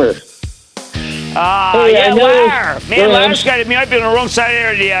Kramer. Yeah, Lar. Man, Lar's got it. Might be on the wrong side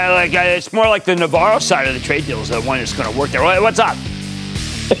of the it's more like the Navarro side of the trade deals, the one that's going to work there. What's up?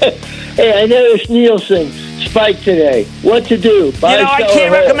 Hey, I noticed Nielsen spiked today. What to do? Buy, I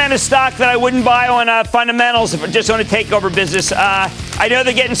can't recommend a stock that I wouldn't buy on fundamentals if I just want to take over business. I know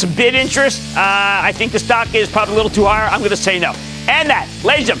they're getting some bid interest. I think the stock is probably a little too high. I'm going to say no. And that,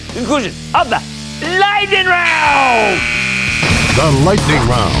 ladies and gentlemen, conclusion of the Lightning Round. The Lightning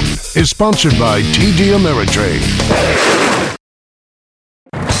Round is sponsored by TD Ameritrade.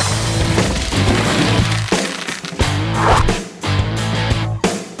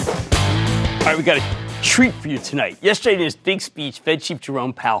 All right, we got a treat for you tonight. Yesterday in his big speech, Fed Chief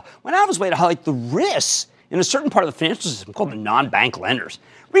Jerome Powell went out of his way to highlight the risks in a certain part of the financial system called the non-bank lenders.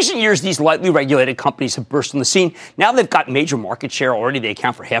 Recent years, these lightly regulated companies have burst on the scene. Now they've got major market share. Already they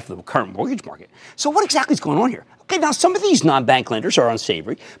account for half of the current mortgage market. So what exactly is going on here? Okay, now some of these non-bank lenders are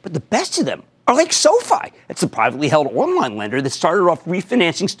unsavory, but the best of them are like SoFi. It's a privately held online lender that started off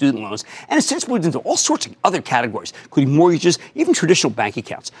refinancing student loans and has since moved into all sorts of other categories, including mortgages, even traditional bank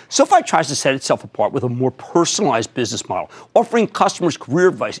accounts. SoFi tries to set itself apart with a more personalized business model, offering customers career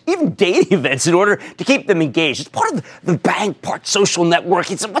advice, even dating events in order to keep them engaged. It's part of the bank, part social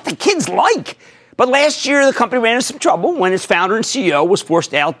network. It's what the kids like. But last year, the company ran into some trouble when its founder and CEO was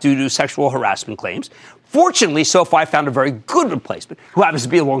forced out due to sexual harassment claims. Fortunately, SoFi found a very good replacement who happens to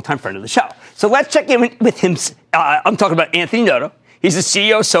be a longtime friend of the show. So let's check in with him. I'm talking about Anthony Noto. He's the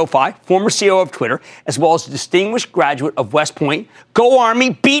CEO of SoFi, former CEO of Twitter, as well as a distinguished graduate of West Point. Go Army,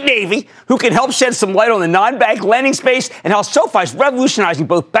 beat Navy, who can help shed some light on the non-bank lending space and how SoFi is revolutionizing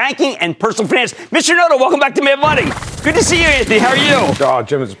both banking and personal finance. Mr. Noto, welcome back to Mad Money. Good to see you, Anthony. How are you? Oh,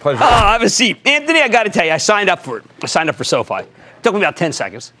 Jim, it's a pleasure. Have a seat. Anthony, I got to tell you, I signed up for it. I signed up for SoFi. It took me about 10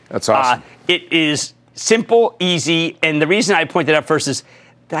 seconds. That's awesome. It is simple, easy, and the reason I pointed out first is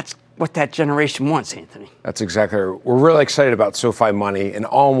that's what that generation wants, Anthony. That's exactly right. We're really excited about SoFi Money, an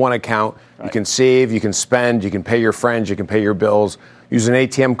all-in-one account. Right. You can save, you can spend, you can pay your friends, you can pay your bills, use an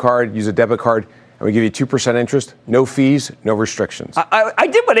ATM card, use a debit card, and we give you 2% interest, no fees, no restrictions. I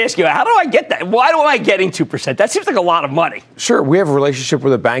did want to ask you, how do I get that? Why am I getting 2%? That seems like a lot of money. Sure. We have a relationship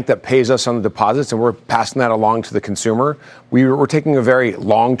with a bank that pays us on the deposits, and we're passing that along to the consumer. We're taking a very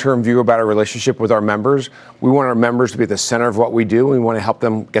long-term view about our relationship with our members. We want our members to be at the center of what we do. We want to help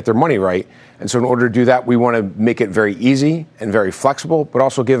them get their money right. And so in order to do that, we want to make it very easy and very flexible, but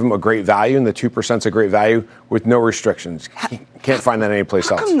also give them a great value, and the 2% is a great value with no restrictions. Can't find that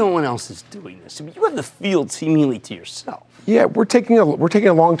anyplace else. How come no one else is doing this? I mean, you have the field seemingly to yourself. Yeah, we're taking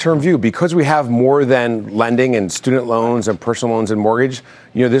a long-term view because we have more than lending and student loans and personal loans and mortgage.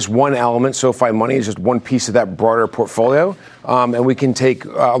 You know, this one element, SoFi Money, is just one piece of that broader portfolio, and we can take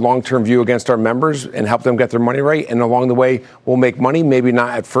a long-term view against our members and help them get their money right. And along the way, we'll make money, maybe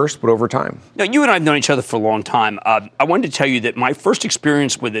not at first, but over time. Now, you and I have known each other for a long time. I wanted to tell you that my first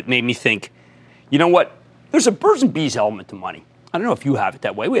experience with it made me think, you know what? There's a birds and bees element to money. I don't know if you have it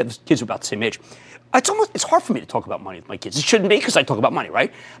that way. We have kids who are about the same age. It's hard for me to talk about money with my kids. It shouldn't be because I talk about money,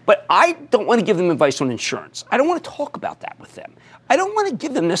 right? But I don't want to give them advice on insurance. I don't want to talk about that with them. I don't want to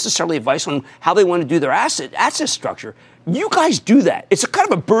give them necessarily advice on how they want to do their asset structure. You guys do that. It's a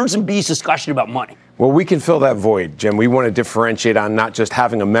kind of a birds and bees discussion about money. Well, we can fill that void, Jim. We want to differentiate on not just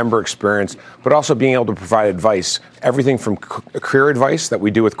having a member experience, but also being able to provide advice. Everything from career advice that we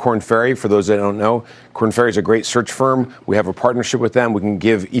do with Korn Ferry. For those that don't know, Korn Ferry is a great search firm. We have a partnership with them. We can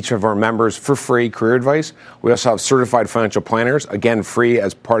give each of our members for free career advice. We also have certified financial planners, again, free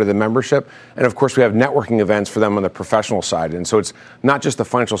as part of the membership. And of course, we have networking events for them on the professional side. And so it's not just the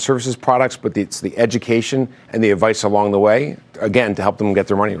financial services products, but it's the education and the advice along the way, again, to help them get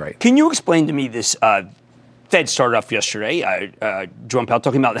their money right. Can you explain to me this? Fed started off yesterday, Jerome Powell,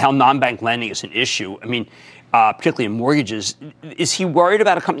 talking about how non-bank lending is an issue. I mean, particularly in mortgages. Is he worried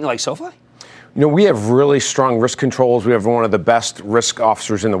about a company like SoFi? We have really strong risk controls. We have one of the best risk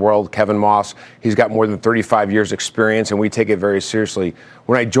officers in the world, Kevin Moss. He's got more than 35 years experience, and we take it very seriously.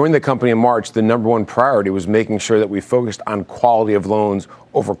 When I joined the company in March, the number one priority was making sure that we focused on quality of loans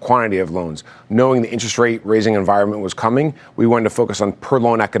over quantity of loans. Knowing the interest rate raising environment was coming, we wanted to focus on per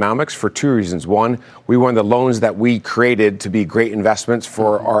loan economics for two reasons. One, we wanted the loans that we created to be great investments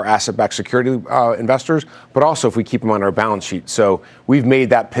for our asset-backed security investors, but also if we keep them on our balance sheet. So we've made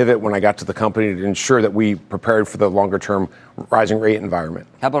that pivot when I got to the company to ensure that we prepared for the longer-term rising rate environment.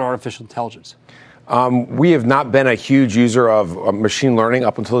 How about artificial intelligence? We have not been a huge user of machine learning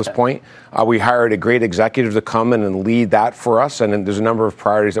up until this point. We hired a great executive to come in and lead that for us. And there's a number of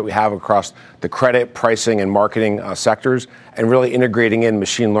priorities that we have across the credit, pricing, and marketing sectors, and really integrating in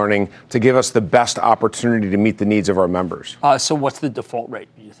machine learning to give us the best opportunity to meet the needs of our members. So what's the default rate,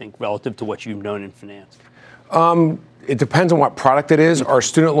 do you think, relative to what you've known in finance? It depends on what product it is. Our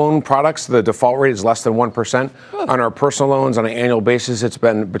student loan products, the default rate is less than 1%. On our personal loans, on an annual basis, it's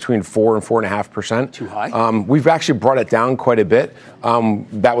been between 4 and 4.5%. Too high? We've actually brought it down quite a bit.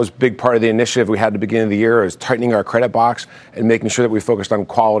 That was a big part of the initiative we had at the beginning of the year, is tightening our credit box and making sure that we focused on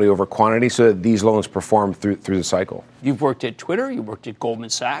quality over quantity so that these loans perform through the cycle. You've worked at Twitter, you worked at Goldman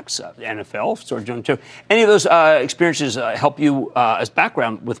Sachs, the NFL, sort of doing too. Any of those experiences help you as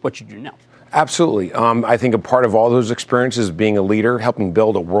background with what you do now? Absolutely. I think a part of all those experiences is being a leader, helping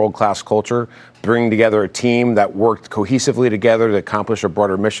build a world-class culture, bringing together a team that worked cohesively together to accomplish a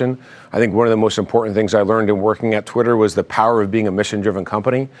broader mission. I think one of the most important things I learned in working at Twitter was the power of being a mission-driven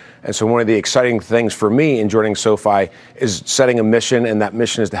company. And so one of the exciting things for me in joining SoFi is setting a mission, and that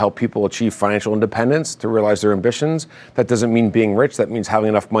mission is to help people achieve financial independence, to realize their ambitions. That doesn't mean being rich. That means having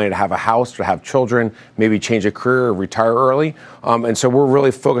enough money to have a house, to have children, maybe change a career or retire early. And so we're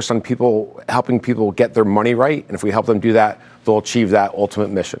really focused on helping people get their money right. And if we help them do that, they'll achieve that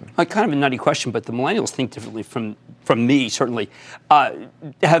ultimate mission. Kind of a nutty question, but the millennials think differently from me, certainly.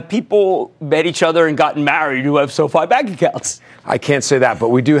 Have people met each other and gotten married who have SoFi bank accounts? I can't say that, but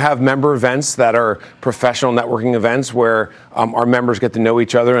we do have member events that are professional networking events where our members get to know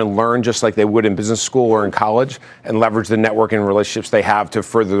each other and learn just like they would in business school or in college, and leverage the network and relationships they have to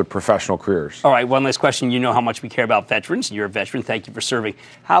further their professional careers. All right, one last question. You know how much we care about veterans. You're a veteran. Thank you for serving.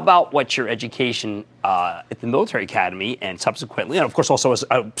 How about what's your education at the military academy and subsequently, and of course also as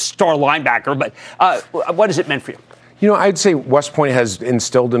a star linebacker, but what has it meant for you? I'd say West Point has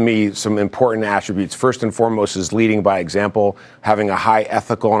instilled in me some important attributes. First and foremost is leading by example, having a high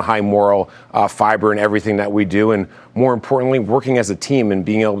ethical and high moral fiber in everything that we do, and more importantly, working as a team and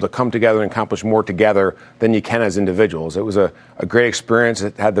being able to come together and accomplish more together than you can as individuals. It was a great experience.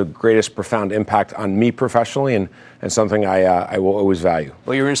 It had the greatest profound impact on me professionally, and something I will always value.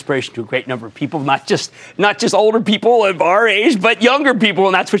 Well, you're an inspiration to a great number of people, not just older people of our age, but younger people,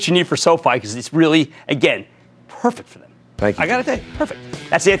 and that's what you need for SoFi, because it's really, again, perfect for them. Thank you. I got to tell you, perfect.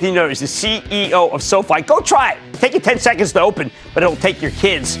 That's Anthony Noto, the CEO of SoFi. Go try it. Take you 10 seconds to open, but it'll take your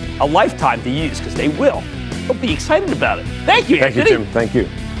kids a lifetime to use, because they will. They'll be excited about it. Thank you, Anthony. Thank you, Jim. Thank you.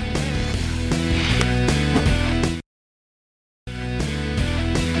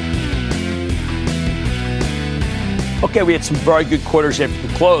 Okay, we had some very good quarters after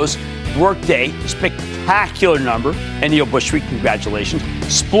the close. Workday, spectacular number. Aneel Bhusri, congratulations.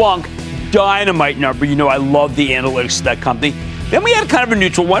 Splunk, dynamite number. I love the analytics of that company. Then we had kind of a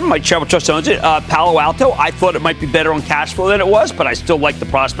neutral one. My Travel Trust owns it. Palo Alto, I thought it might be better on cash flow than it was, but I still like the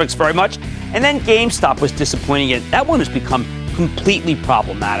prospects very much. And then GameStop was disappointing. That one has become completely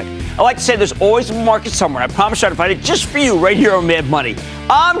problematic. I like to say there's always a market somewhere. I promise I'll find it just for you right here on Mad Money.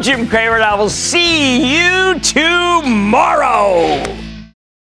 I'm Jim Cramer, and I will see you tomorrow.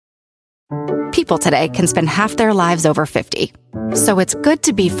 People today can spend half their lives over 50. So it's good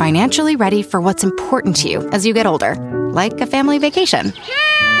to be financially ready for what's important to you as you get older, like a family vacation.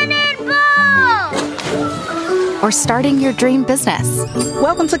 Or starting your dream business.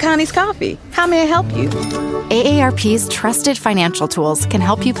 Welcome to Connie's Coffee. How may I help you? AARP's trusted financial tools can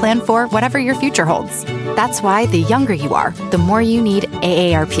help you plan for whatever your future holds. That's why the younger you are, the more you need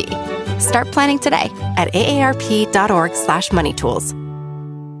AARP. Start planning today at aarp.org/moneytools.